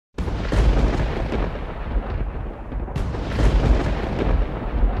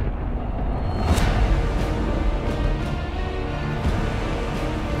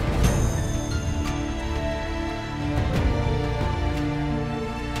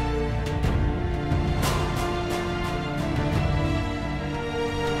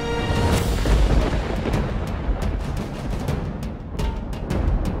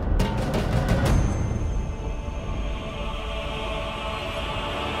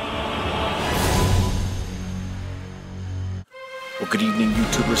Good evening,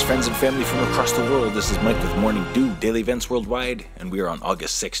 YouTubers, friends, and family from across the world. This is Mike with Morning Dew, daily events worldwide, and we are on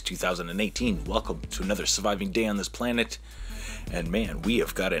August 6, 2018. Welcome to another surviving day on this planet. And man, we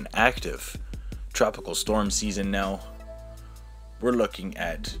have got an active tropical storm season now. We're looking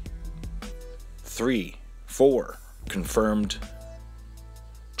at 4 confirmed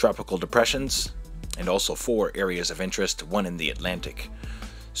tropical depressions, and also 4 areas of interest, one in the Atlantic.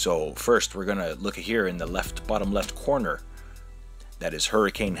 So first, we're going to look here in the bottom left corner. That is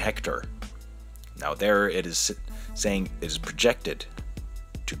Hurricane Hector. Now there it is saying it is projected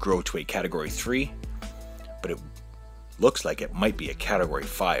to grow to a Category 3, but it looks like it might be a Category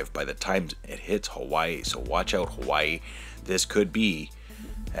 5 by the time it hits Hawaii. So watch out, Hawaii. This could be,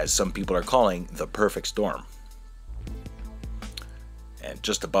 as some people are calling, the perfect storm. And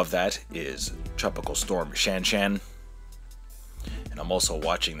just above that is Tropical Storm Shan. And I'm also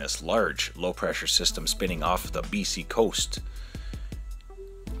watching this large low pressure system spinning off the BC coast.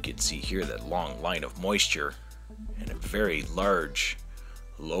 You can see here that long line of moisture and a very large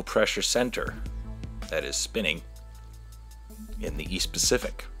low pressure center that is spinning in the East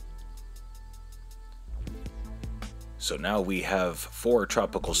Pacific. So now we have 4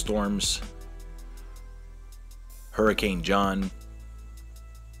 tropical storms: Hurricane John,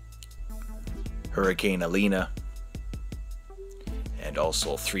 Hurricane Ileana, and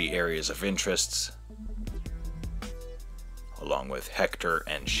also 3 areas of interests, along with Hector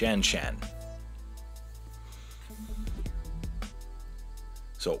and Shan.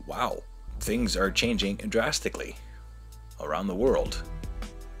 So wow, things are changing drastically around the world.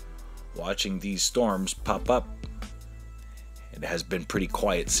 Watching these storms pop up, it has been pretty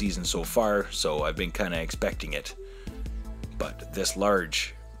quiet season so far, so I've been kind of expecting it. But this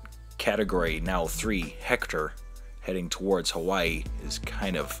large Category now 3 Hector heading towards Hawaii is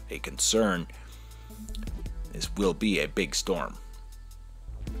kind of a concern. This will be a big storm.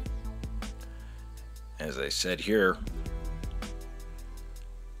 As I said here,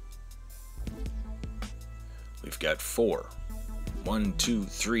 we've got 4. 1, 2,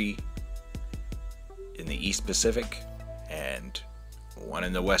 3 in the East Pacific and 1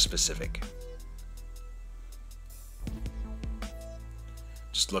 in the West Pacific.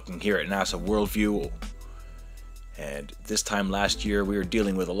 Just looking here at NASA Worldview, and this time last year we were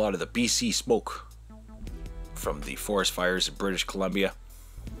dealing with a lot of the BC smoke from the forest fires in British Columbia,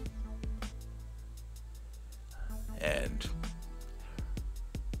 and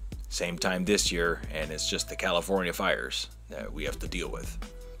same time this year, and it's just the California fires that we have to deal with,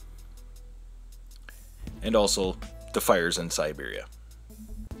 and also the fires in Siberia.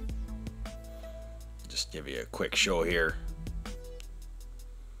 Just give you a quick show here.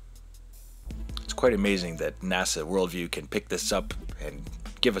 It's quite amazing that NASA Worldview can pick this up and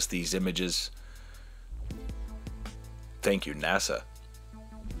give us these images. Thank you, NASA.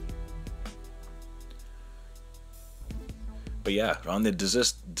 But yeah, on the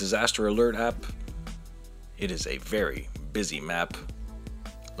disaster alert app, it is a very busy map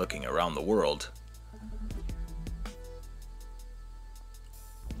looking around the world.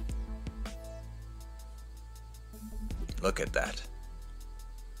 Look at that.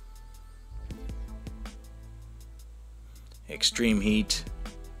 Extreme heat,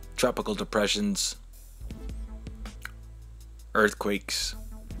 tropical depressions, earthquakes,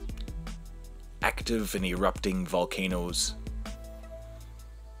 active and erupting volcanoes.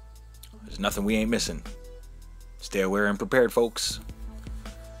 There's nothing we ain't missing. Stay aware and prepared, folks.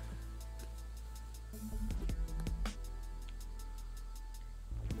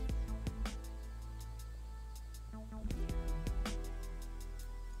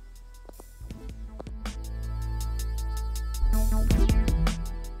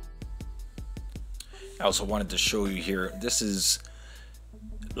 I also wanted to show you here, this is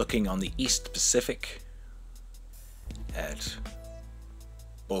looking on the East Pacific at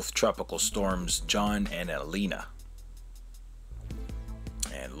both tropical storms John and Ileana.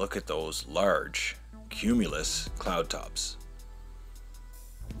 And look at those large cumulus cloud tops.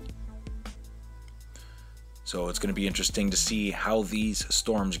 So it's going to be interesting to see how these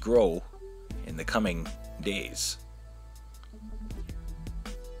storms grow in the coming days.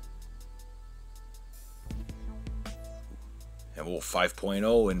 And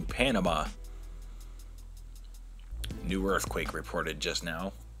 5.0 in Panama. New earthquake reported just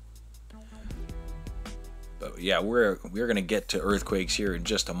now. But yeah, we're gonna get to earthquakes here in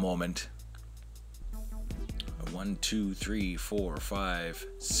just a moment. 1, 2, 3, 4, 5,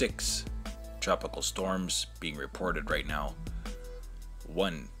 6 tropical storms being reported right now.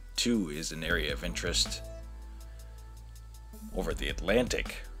 1, 2 is an area of interest. Over the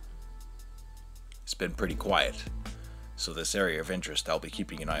Atlantic, it's been pretty quiet. So this area of interest I'll be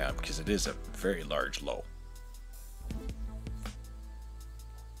keeping an eye on because it is a very large low.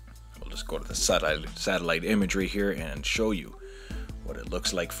 We'll just go to the satellite imagery here and show you what it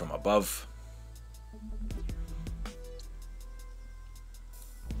looks like from above.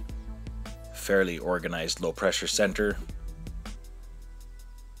 Fairly organized low pressure center.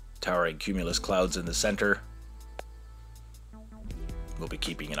 Towering cumulus clouds in the center. We'll be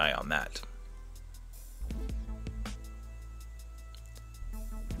keeping an eye on that.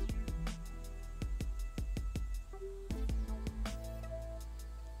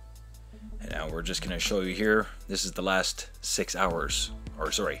 And now we're just going to show you here, this is the last 6 hours,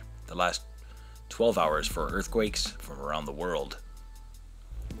 or sorry, the last 12 hours for earthquakes from around the world.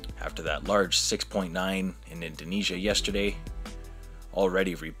 After that large 6.9 in Indonesia yesterday,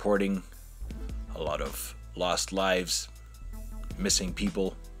 already reporting a lot of lost lives, missing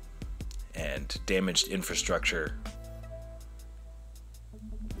people, and damaged infrastructure.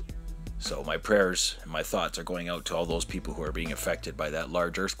 So my prayers and my thoughts are going out to all those people who are being affected by that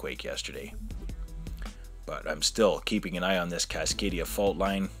large earthquake yesterday. But I'm still keeping an eye on this Cascadia fault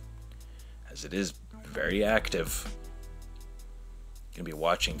line, as it is very active. Gonna be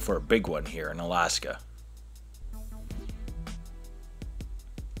watching for a big one here in Alaska.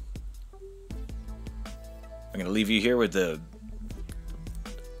 I'm gonna leave you here with the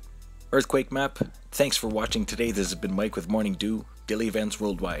earthquake map. Thanks for watching today. This has been Mike with Morning Dew. Daily events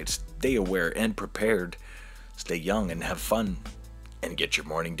worldwide. Stay aware and prepared. Stay young and have fun. And get your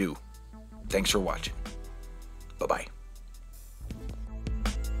morning dew. Thanks for watching. Bye-bye.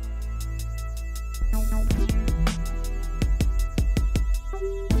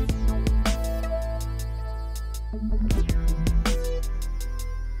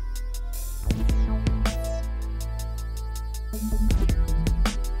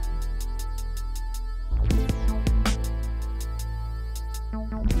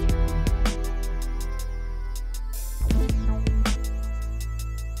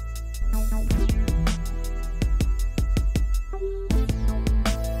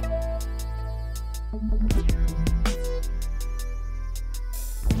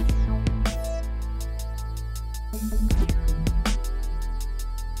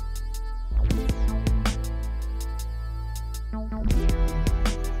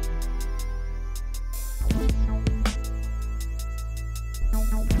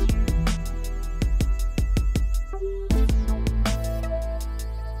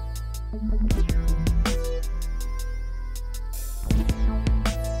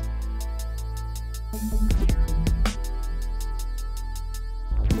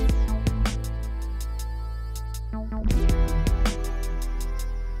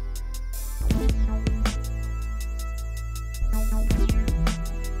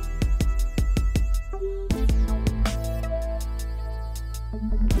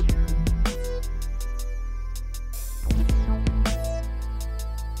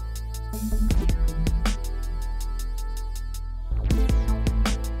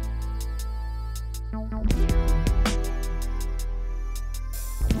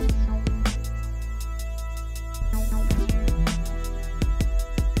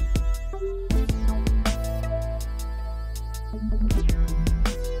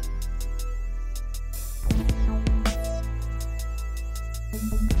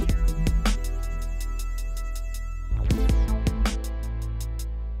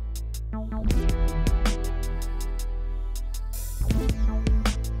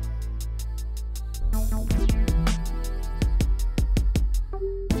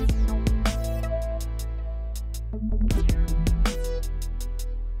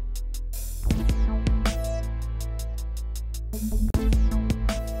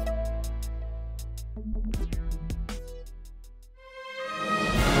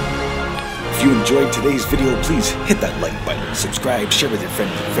 If you enjoyed today's video, please hit that like button, subscribe, share with your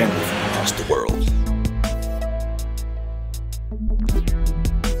friends and family from across the world.